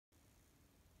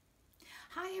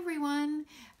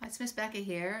it's Miss Becca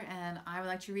here, and I would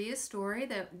like to read a story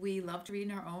that we love to read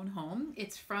in our own home.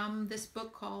 It's from this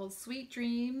book called Sweet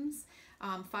Dreams,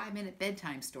 5-Minute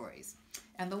Bedtime Stories.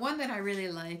 And the one that I really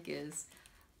like is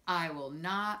I Will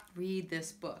Not Read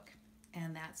This Book.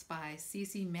 And that's by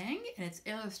Cece Meng, and it's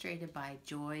illustrated by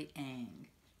Joy Ang.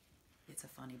 It's a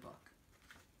funny book.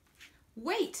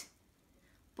 Wait!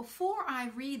 Before I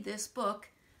read this book,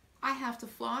 I have to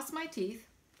floss my teeth,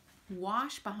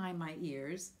 wash behind my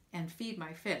ears, and feed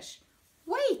my fish.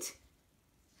 Wait!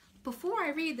 Before I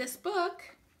read this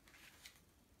book,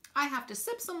 I have to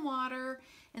sip some water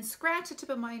and scratch the tip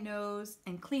of my nose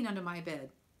and clean under my bed.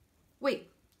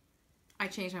 Wait, I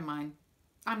changed my mind.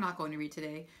 I'm not going to read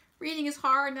today. Reading is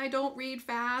hard and I don't read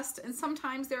fast, and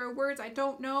sometimes there are words I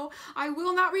don't know. I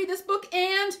will not read this book,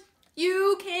 and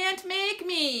you can't make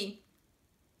me.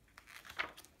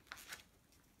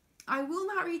 I will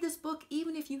not read this book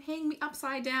even if you hang me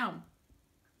upside down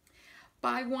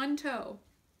by one toe.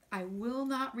 I will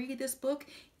not read this book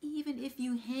even if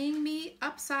you hang me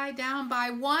upside down by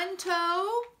one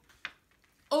toe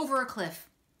over a cliff.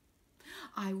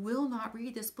 I will not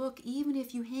read this book even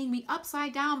if you hang me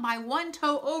upside down by one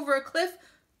toe over a cliff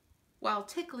while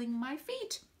tickling my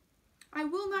feet. I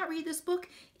will not read this book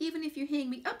even if you hang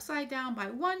me upside down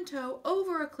by one toe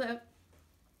over a cliff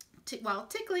while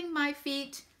tickling my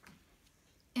feet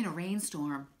in a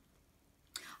rainstorm.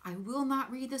 I will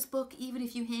not read this book even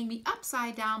if you hang me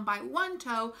upside down by one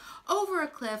toe over a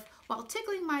cliff while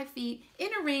tickling my feet in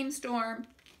a rainstorm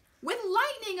with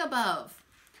lightning above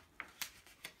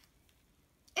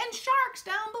and sharks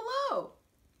down below.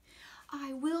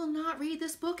 I will not read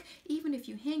this book even if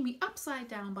you hang me upside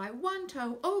down by one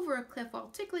toe over a cliff while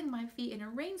tickling my feet in a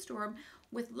rainstorm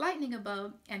with lightning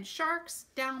above and sharks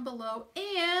down below,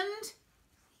 and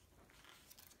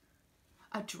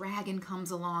a dragon comes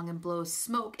along and blows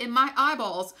smoke in my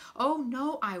eyeballs. Oh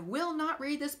no, I will not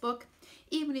read this book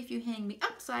even if you hang me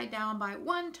upside down by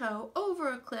one toe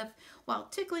over a cliff while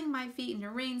tickling my feet in a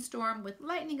rainstorm with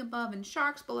lightning above and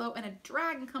sharks below, and a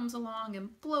dragon comes along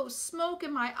and blows smoke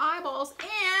in my eyeballs,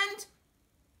 and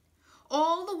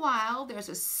all the while there's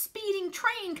a speeding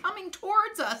train coming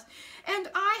towards us and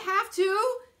I have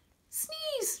to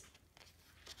sneeze.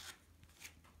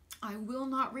 I will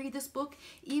not read this book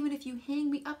even if you hang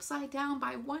me upside down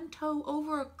by one toe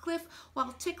over a cliff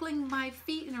while tickling my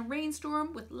feet in a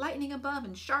rainstorm with lightning above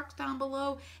and sharks down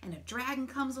below, and a dragon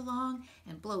comes along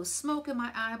and blows smoke in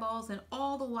my eyeballs, and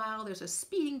all the while there's a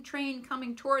speeding train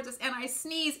coming towards us and I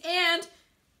sneeze and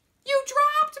you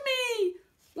dropped me!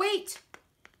 Wait!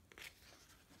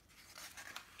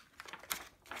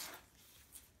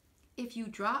 If you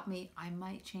drop me, I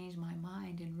might change my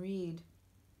mind and read.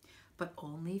 But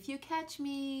only if you catch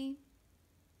me.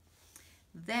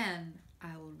 Then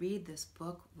I will read this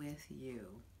book with you.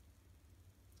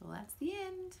 So that's the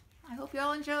end. I hope you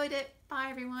all enjoyed it. Bye,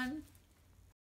 everyone.